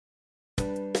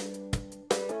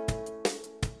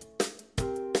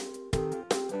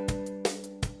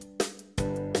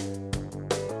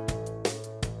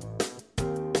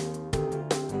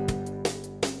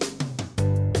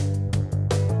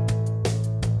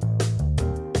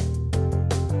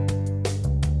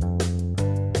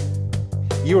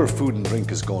Year of Food and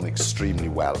Drink is going extremely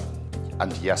well.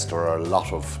 And yes, there are a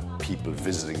lot of people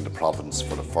visiting the province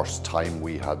for the first time.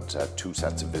 We had 2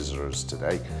 sets of visitors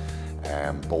today,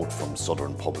 both from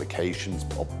Southern Publications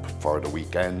up for the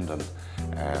weekend, and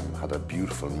had a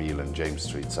beautiful meal in James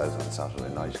Street South on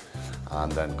Saturday night,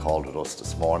 and then called with us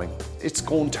this morning. It's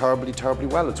going terribly, terribly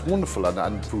well. It's wonderful,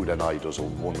 and Food NI does a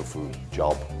wonderful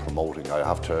job promoting. I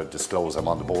have to disclose I'm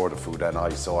on the board of Food NI,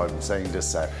 so I'm saying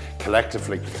this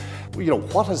collectively. You know,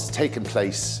 what has taken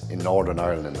place in Northern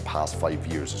Ireland in the past 5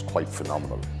 years is quite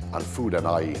phenomenal, and Food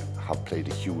NI have played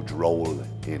a huge role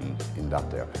in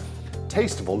that there.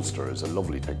 Taste of Ulster is a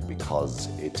lovely thing because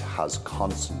it has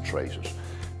concentrated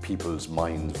people's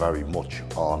minds very much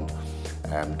on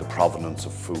the provenance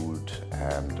of food,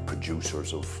 the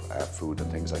producers of food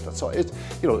and things like that. So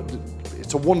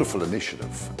it's a wonderful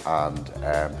initiative, and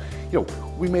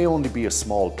we may only be a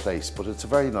small place, but it's a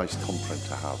very nice thumbprint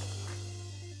to have.